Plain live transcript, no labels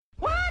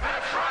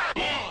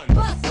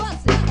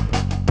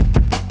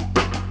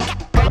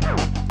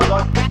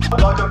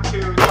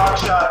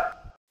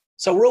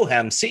So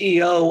Roham,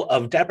 CEO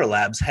of Dapper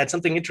Labs, had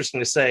something interesting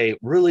to say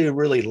really,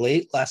 really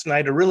late last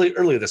night or really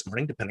early this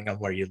morning, depending on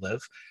where you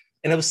live.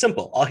 And it was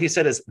simple. All he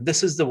said is,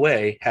 "This is the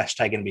way,"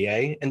 hashtag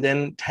NBA, and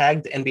then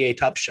tagged NBA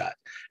Top Shot.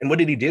 And what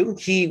did he do?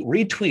 He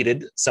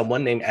retweeted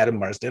someone named Adam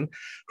Marsden,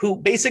 who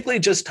basically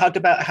just talked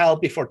about how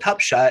before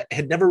Top Shot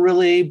had never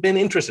really been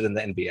interested in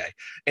the NBA.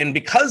 And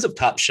because of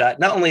Top Shot,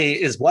 not only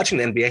is watching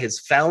the NBA, has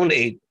found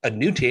a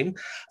new team,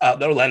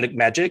 the Orlando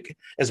Magic,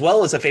 as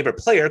well as a favorite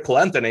player, Cole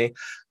Anthony,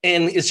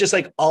 and it's just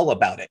like all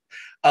about it.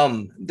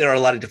 There are a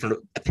lot of different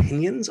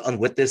opinions on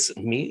what this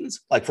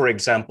means. Like, for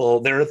example,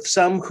 there are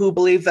some who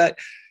believe that,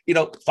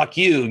 fuck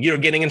you, you're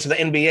getting into the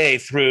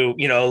NBA through,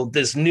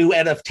 this new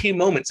NFT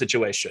moment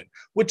situation,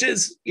 which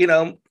is,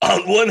 on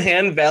one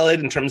hand, valid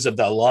in terms of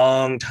the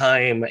long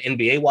time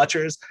NBA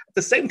watchers. At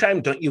the same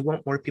time, don't you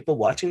want more people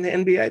watching the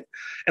NBA?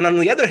 And on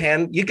the other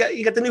hand, you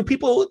got the new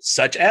people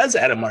such as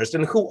Adam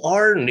Marsden who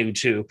are new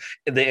to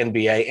the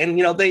NBA. And,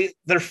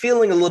 they're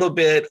feeling a little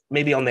bit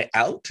maybe on the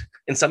out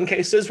in some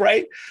cases,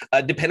 right?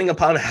 Depending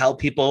upon how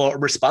people are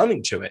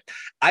responding to it.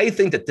 I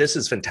think that this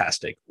is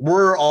fantastic.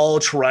 We're all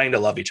trying to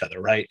love each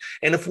other, right?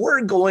 And if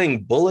we're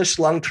going bullish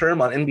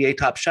long-term on NBA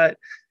Top Shot,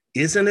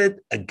 isn't it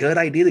a good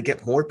idea to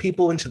get more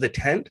people into the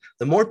tent?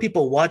 The more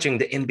people watching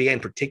the NBA in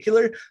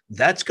particular,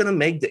 that's going to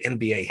make the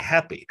NBA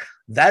happy.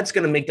 That's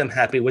going to make them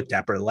happy with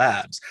Dapper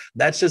Labs.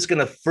 That's just going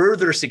to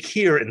further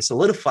secure and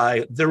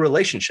solidify the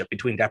relationship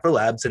between Dapper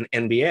Labs and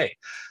NBA.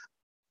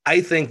 I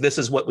think this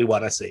is what we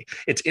want to see.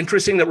 It's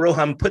interesting that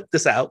Roham put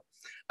this out.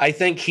 I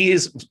think he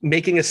is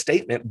making a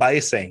statement by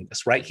saying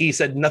this, right? He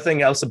said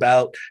nothing else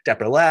about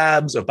Dapper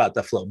Labs or about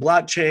the Flow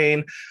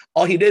blockchain.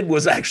 All he did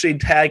was actually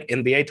tag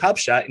NBA Top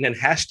Shot and then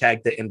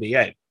hashtag the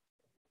NBA.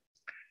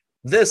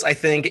 This, I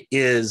think,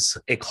 is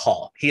a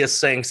call. He is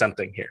saying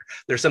something here.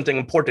 There's something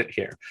important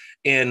here.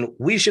 And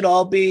we should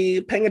all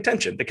be paying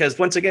attention because,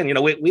 once again,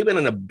 we've been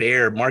in a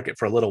bear market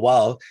for a little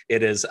while.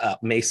 It is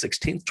May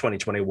 16th,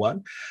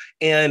 2021.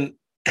 And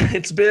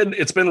it's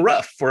been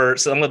rough for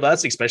some of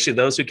us, especially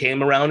those who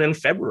came around in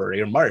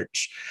February or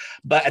March.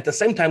 But at the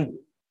same time,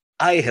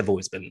 I have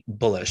always been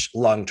bullish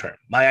long term.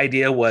 My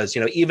idea was,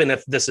 even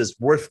if this is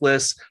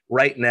worthless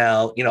right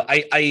now,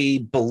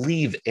 I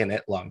believe in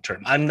it long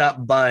term. I'm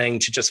not buying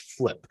to just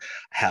flip.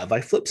 Have I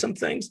flipped some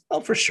things?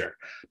 Oh, for sure.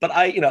 But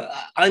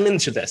I'm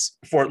into this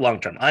for long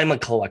term. I'm a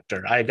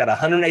collector. I've got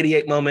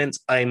 188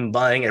 moments. I'm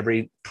buying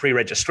every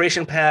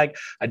pre-registration pack.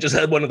 I just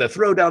had one of the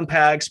throwdown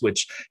packs,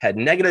 which had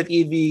negative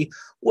EV,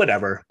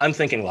 whatever. I'm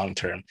thinking long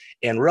term.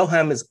 And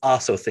Roham is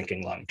also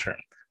thinking long term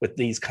with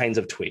these kinds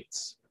of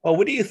tweets. Well,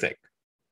 what do you think?